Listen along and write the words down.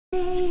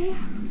Hey,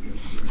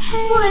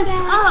 what's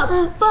up,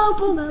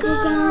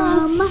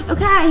 Bubblegum?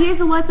 Okay, here's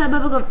the What's Up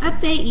Bubblegum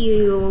update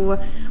you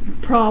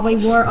probably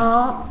were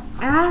all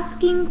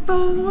asking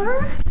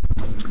for.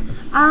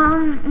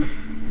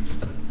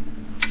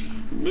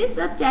 This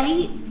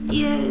update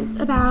is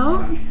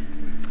about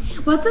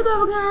What's Up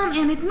Bubblegum,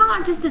 and it's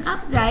not just an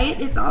update,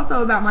 it's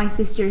also about my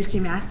sister's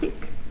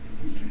gymnastics.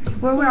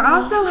 Where we're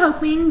also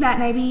hoping that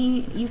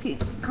maybe you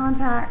could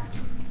contact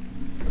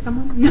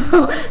someone.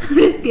 No, I'm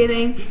just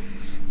kidding.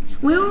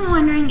 We were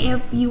wondering if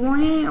you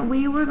wanted,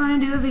 we were going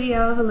to do a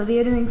video of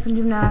Olivia doing some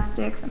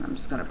gymnastics, and I'm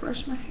just going to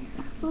brush my hair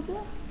a little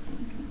bit.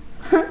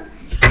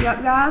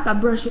 Yep, guys, I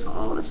brush it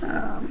all the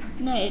time.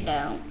 No, you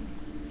don't.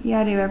 Yeah,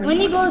 I do every When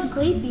morning. you go to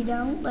sleep, you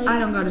don't. Like, I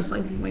don't go to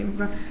sleep when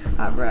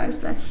I brush.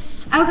 But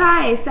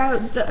okay,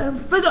 so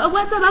for the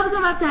What's Up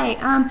Bubblegum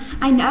update,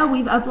 I know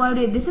we've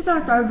uploaded, this is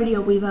our third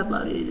video we've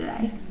uploaded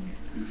today.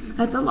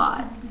 That's a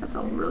lot. That's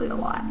really a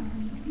lot.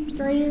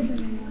 3 years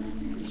ago.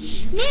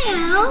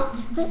 Now,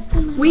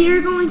 we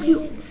are going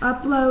to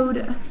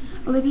upload.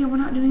 Olivia, we're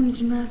not doing the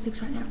gymnastics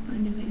right now. We're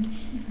going to do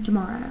it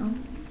tomorrow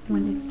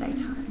when it's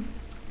daytime.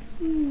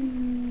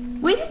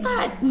 We just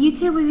thought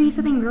YouTube would be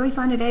something really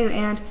fun to do,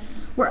 and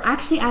we're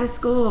actually out of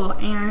school,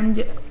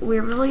 and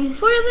we're really...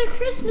 For the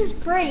Christmas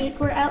break,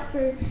 we're out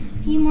for a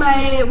few more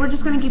But we're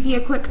just going to give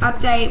you a quick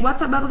update.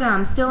 What's Up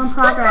Bubblegum? Still in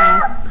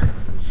progress.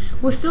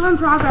 We're still in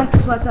progress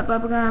with What's Up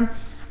Bubblegum.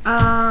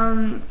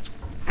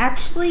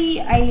 Actually,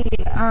 a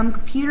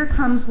computer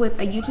comes with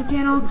a YouTube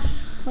channel.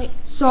 Wait.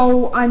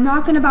 So I'm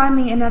not going to buy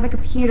me another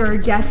computer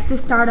just to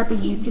start up a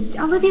YouTube.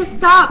 Olivia,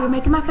 stop! You're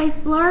making my face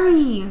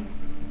blurry.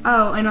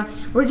 Oh,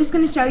 and we're just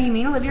going to show you,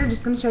 me and Olivia are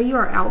just going to show you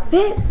our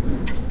outfit.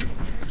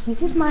 This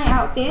is my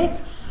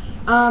outfit.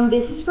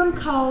 This is from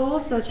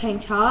Kohl's, so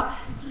tank top.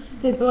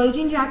 The blue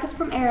jean jacket's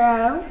from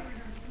Arrow.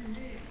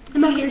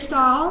 And my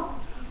hairstyle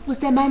was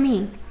done by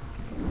me.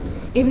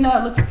 Even though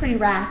it looks pretty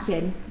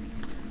ratchet.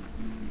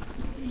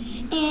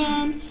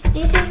 And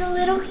this is a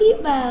little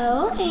cute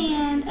bow,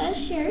 and a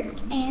shirt,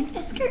 and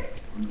a skirt.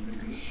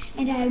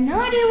 And I have no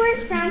idea where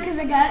it's from because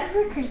I got it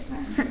for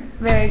Christmas.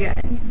 Very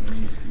good.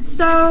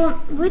 So,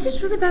 we just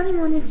really badly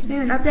wanted to do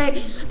an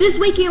update. This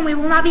weekend we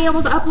will not be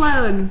able to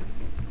upload.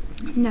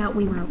 No,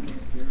 we won't.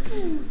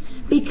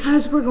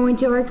 Because we're going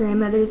to our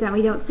grandmother's that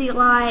we don't see a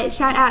lot.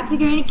 Shout out to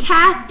Granny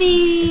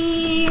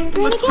Kathy.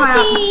 Granny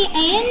Kathy,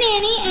 and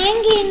Nanny,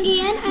 and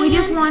Gin. We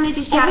just wanted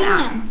to shout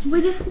out.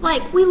 We just,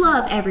 we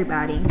love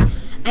everybody.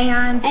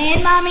 And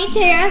Mommy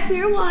Tara, if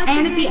you're watching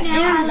and if you, right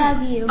now, I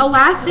love you. A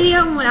last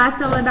video when I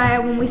celebrated,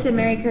 when we said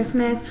Merry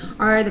Christmas,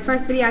 or the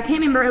first video, I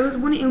can't remember, it was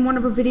in one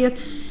of our videos.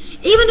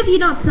 Even if you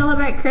don't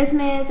celebrate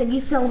Christmas, if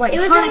you celebrate Hanukkah.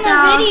 It was in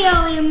the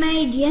video we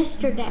made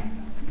yesterday.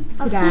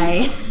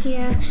 Today.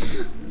 Yeah,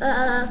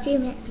 a few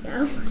minutes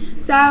ago.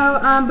 So,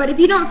 but if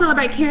you don't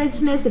celebrate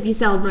Christmas, if you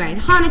celebrate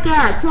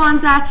Hanukkah or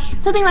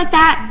Kwanzaa, something like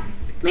that,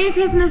 Merry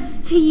Christmas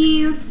to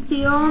you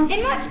still.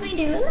 And watch me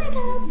do a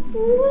little.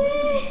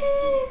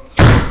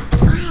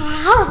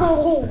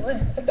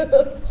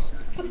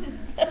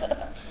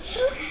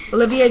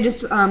 Olivia just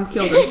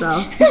killed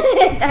herself.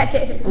 That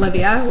did.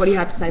 Olivia, what do you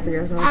have to say for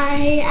yourself?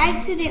 I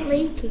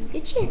accidentally kicked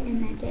the chair,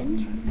 and that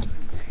didn't.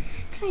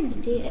 Kind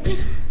of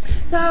did.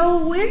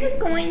 So we're just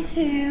going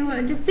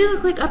to just do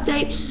a quick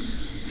update.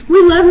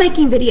 We love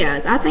making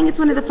videos. I think it's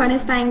one of the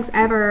funnest things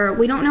ever.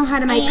 We don't know how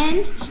to make.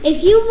 And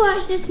if you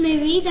watch this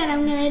movie that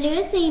I'm gonna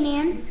do a scene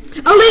in,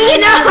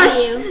 Olivia, I love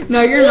you.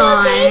 No, you're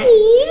not. Baby,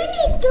 you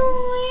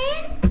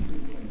doing?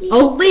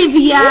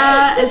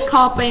 Olivia is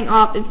coughing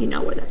off. If you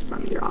know where that's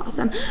from, you're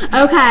awesome.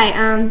 Okay.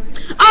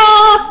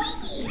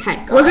 Okay,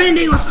 we're gonna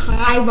do a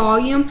high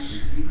volume.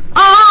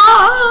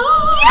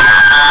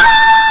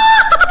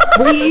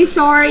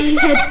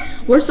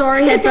 We're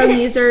sorry, headphone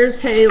users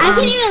who. I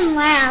can't even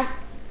laugh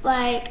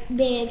like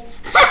big.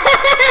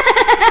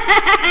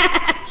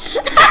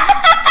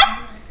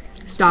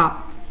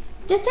 Stop.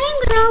 The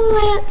things are all the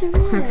way up to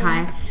red.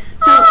 Okay.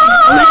 So,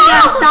 Olivia,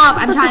 stop.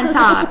 I'm trying to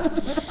stop.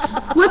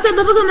 What's the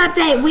Bubblegum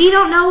update? We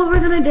don't know what we're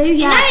gonna do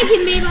yet. Now you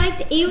can be like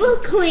the evil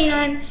queen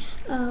on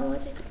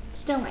what's it called?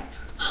 Snow White.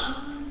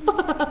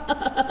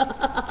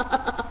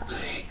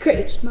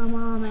 Creeps my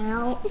mom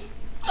out.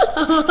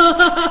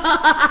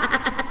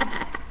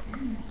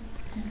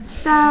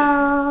 So,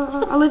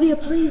 Olivia,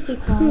 please be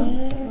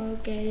quiet.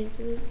 Okay.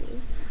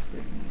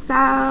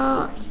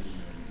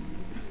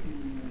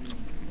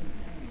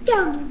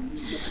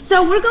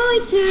 So we're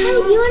going to. Hey,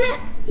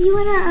 you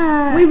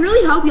wanna? We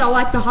really hope y'all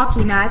like the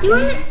hockey match. You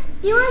wanna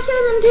show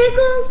them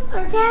Pickles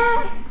or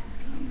Cat?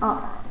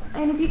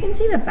 And if you can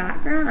see the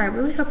background, I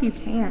really hope you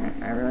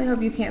can. I really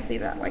hope you can't see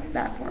that,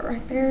 that part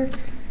right there.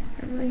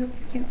 I really hope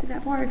you can't see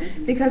that part,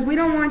 because we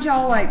don't want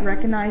y'all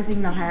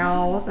recognizing the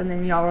house, and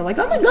then y'all are like,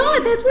 oh my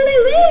God, that's where they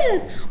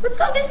live. Let's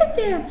go visit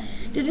them.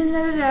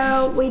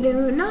 No, we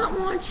do not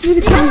want you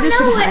to come visit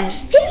us.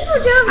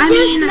 People don't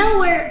just know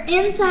where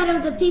inside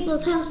of the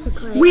people's house look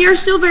like. We are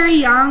still very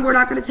young. We're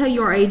not going to tell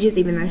you our ages,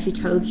 even though she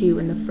told you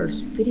in the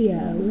first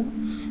video.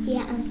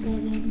 Yeah, I'm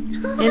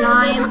 7. And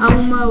I am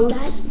almost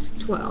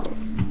 12.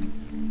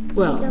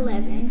 Well, she's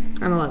 11.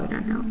 I'm 11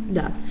 right now.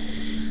 Duh.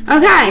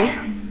 Okay.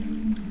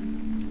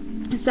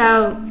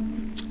 So,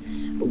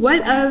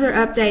 what other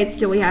updates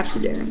do we have to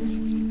do?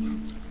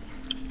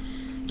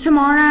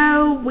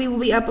 Tomorrow, we will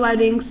be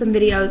uploading some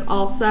videos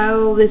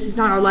also. This is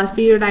not our last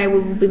video today. We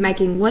will be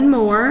making one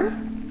more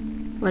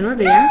video.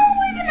 No,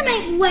 we're going to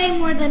make way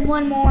more than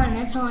one more in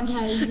this whole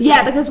entire video.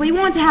 Yeah, because we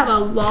want to have a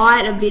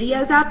lot of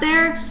videos out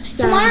there.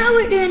 So tomorrow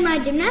we're doing my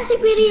gymnastic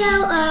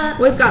video.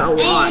 We've got a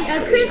lot.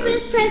 And a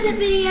Christmas present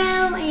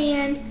video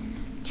and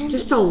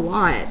just a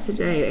lot to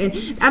do.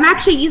 And I'm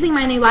actually using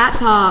my new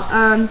laptop.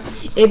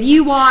 If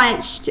you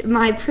watched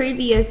my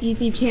previous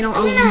YouTube channel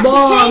a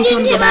long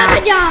time ago, my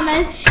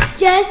pajamas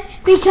just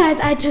because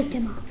I took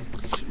them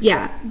off.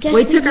 Yeah, just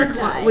we took our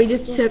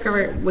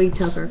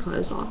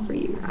clothes off for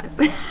you guys.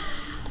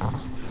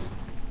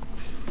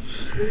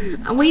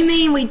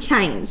 We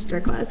changed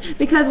our clothes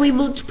because we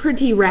looked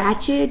pretty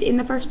ratchet in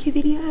the first two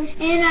videos.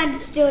 And I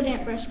still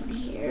didn't brush my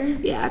hair.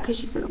 Yeah, because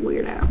she's a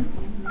weirdo.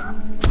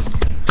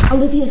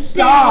 Olivia,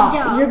 stop!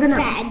 Bad dog, You're gonna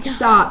bad dog.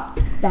 Stop.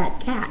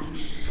 Bad cat.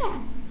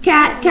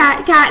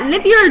 Cat. And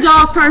if you're a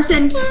dog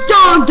person,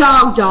 dog.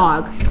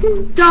 Dog.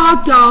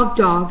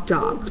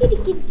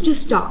 Kitty.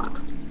 Just dog.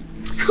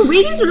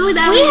 We just really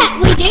bad.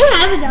 We do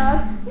have a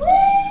dog.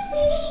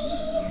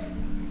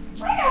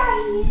 Where are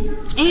you?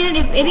 And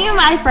if any of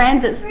my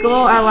friends at school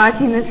are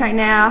watching this right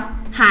now,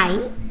 hi.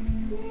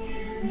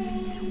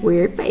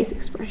 Weird face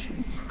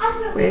expression.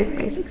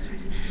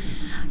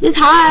 Just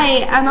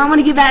hi. I want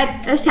to give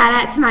a shout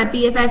out to my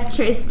BFF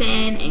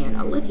Tristan, and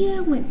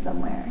Olivia went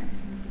somewhere.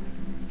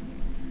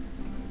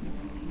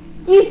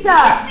 You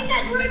suck.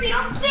 Because Ruby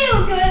don't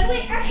feel good.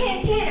 I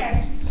can't get her.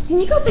 Can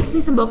you go fix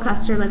me some bulk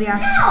custard, Olivia?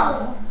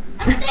 No.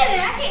 I'm saying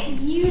I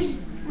can't use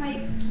my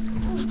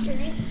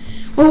drink.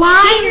 Well,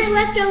 why? Your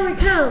leftover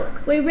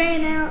Coke. We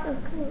ran out of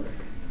Coke.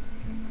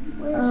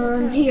 Where's your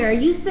Coke? Here.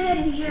 You sit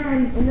here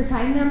and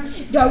entertain them.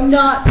 Do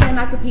not play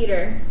my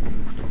computer.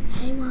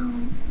 I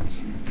won't.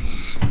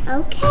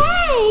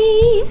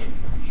 Okay.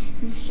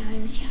 Let's start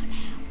the show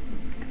now.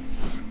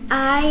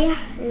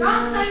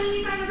 Don't say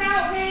anything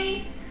about me.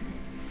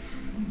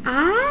 I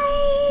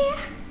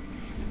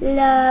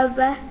love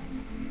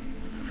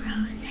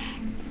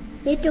Frozen.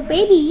 Little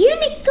baby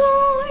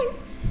unicorn.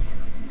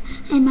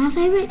 And my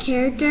favorite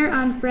character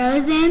on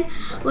Frozen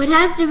would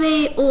have to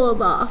be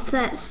Olaf,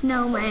 that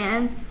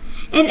snowman.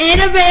 And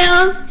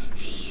Annabelle's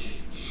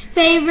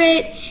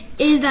favorite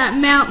is that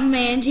mountain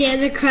man. She has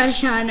a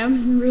crush on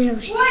him,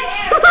 really.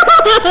 Whatever.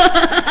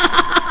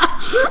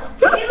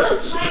 He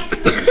looks like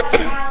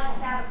Alex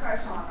has a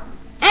crush on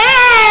him.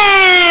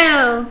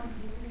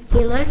 Ew!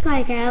 He looks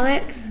like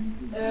Alex.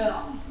 Ew.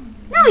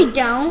 No, he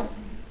don't.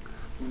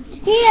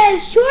 He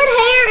has short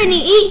hair and he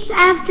eats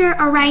after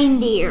a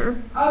reindeer.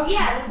 Oh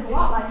yeah, that's a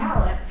lot like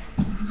Alex.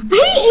 He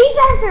eats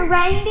after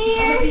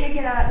reindeer? Olivia,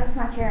 get up. That's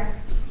my chair.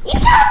 You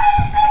told me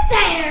to sit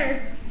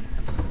there.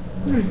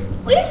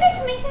 Will you fix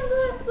me some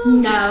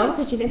food? No,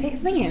 but you didn't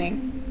fix me any.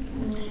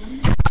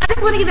 I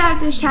just want to give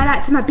out a shout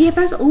out to my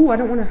BFFs. Oh, I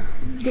don't want to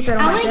get that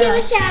on I my want to give a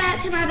desk. shout out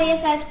to my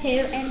BFFs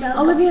too. And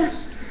Olivia.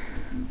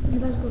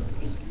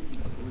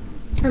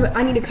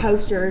 I need a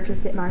coaster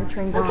to sit my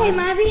train on. Okay,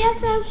 my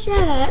BFF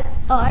shout outs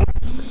are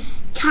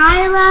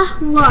Kyla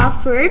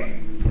Wofford,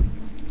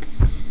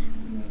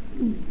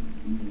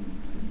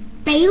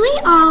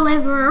 Bailey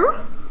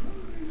Oliver,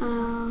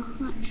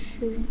 not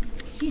sure.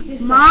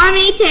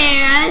 Mommy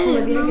Tara,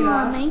 Olivia, get up.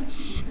 Mommy,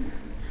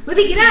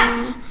 Olivia, get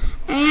up!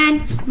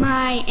 and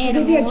my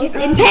Olivia, animals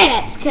get and up.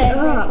 pets.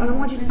 I don't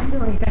want you to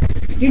spill anything.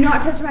 Do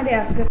not touch my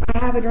desk because I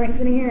have a drink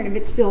in here, and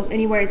if it spills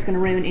anywhere, it's going to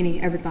ruin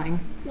everything.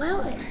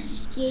 Well,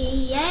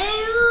 excuse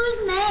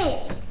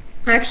me.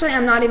 Actually,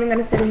 I'm not even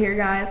going to sit here,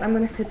 guys. I'm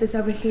going to sit this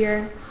over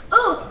here.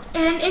 Oh,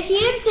 and if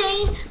you've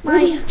seen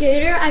my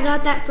scooter, I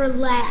got that for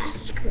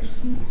last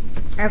Christmas.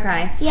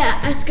 Okay.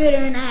 Yeah, a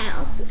scooter in a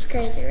house. It's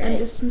crazy,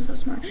 right? I'm so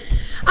smart.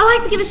 I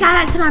like to give a shout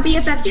out to my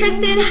BFF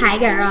Tristan. Hi,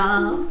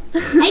 girl.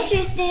 Hey,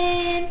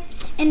 Tristan.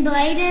 And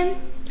Bladen,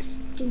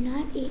 do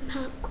not eat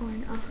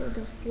popcorn off of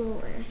the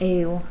floor.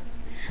 Ew.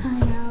 I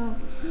know.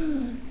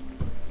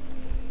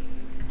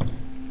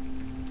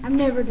 I've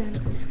never done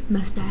it.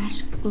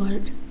 Mustache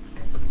alert.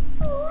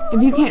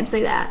 If you can't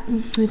see that,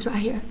 it's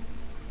right here.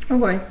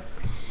 Okay.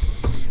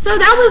 So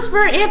that was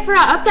it for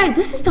our update.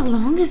 This is the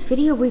longest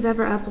video we've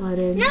ever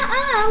uploaded.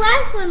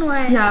 Last one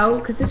was. No,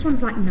 because this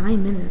one's like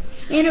 9 minutes.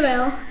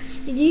 Annabelle,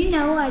 did you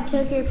know I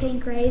took your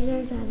pink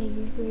razors out of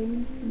your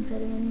room and put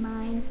them in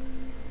mine?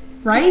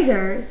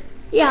 Razors?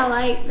 Yeah,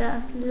 like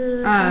the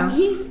Oh.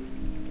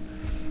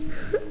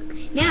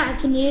 Now I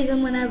can use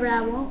them whenever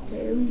I want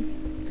to.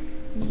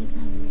 Make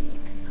my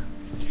wigs.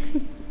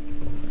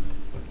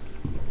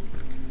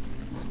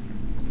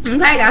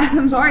 Okay, guys,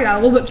 I'm sorry. I got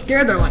a little bit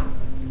scared there. Like,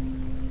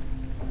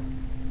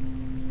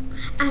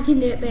 I can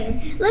do it better.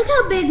 Look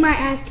how big my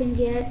ass can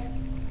get.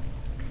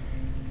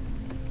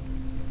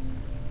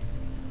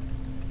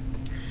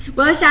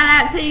 well, shout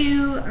out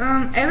to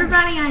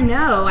everybody I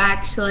know,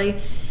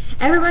 actually.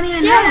 Everybody I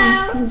know. Shout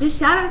out. Just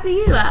shout out to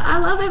you. I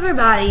love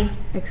everybody.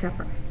 Except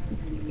for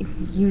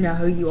You know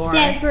who you are.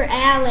 Except for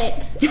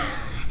Alex.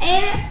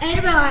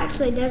 Annabelle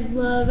actually does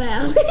love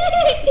Alex.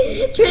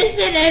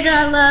 Tristan and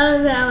I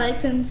love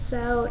Alex, and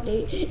so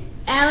do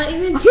Alex.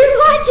 If you're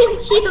watching,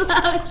 she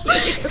loves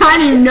you. I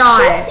do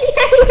not. Yeah,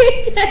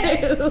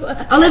 you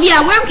do.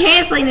 Olivia, we're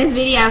canceling this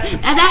video.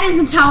 That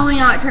is totally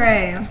not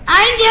true.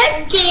 I'm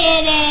just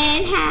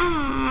kidding.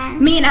 Hi.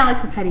 Me and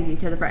Alex have hated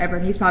each other forever,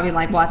 and he's probably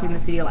like watching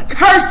this video like,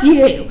 curse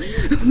you!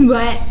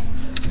 But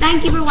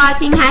thank you for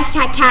watching.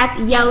 Hashtag cats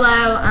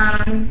YOLO.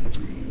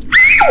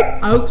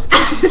 Oops.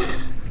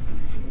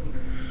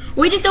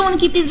 We just don't want to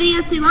keep these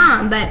videos too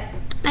long, but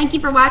thank you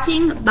for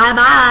watching. Bye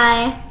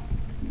bye.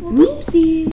 Whoopsie.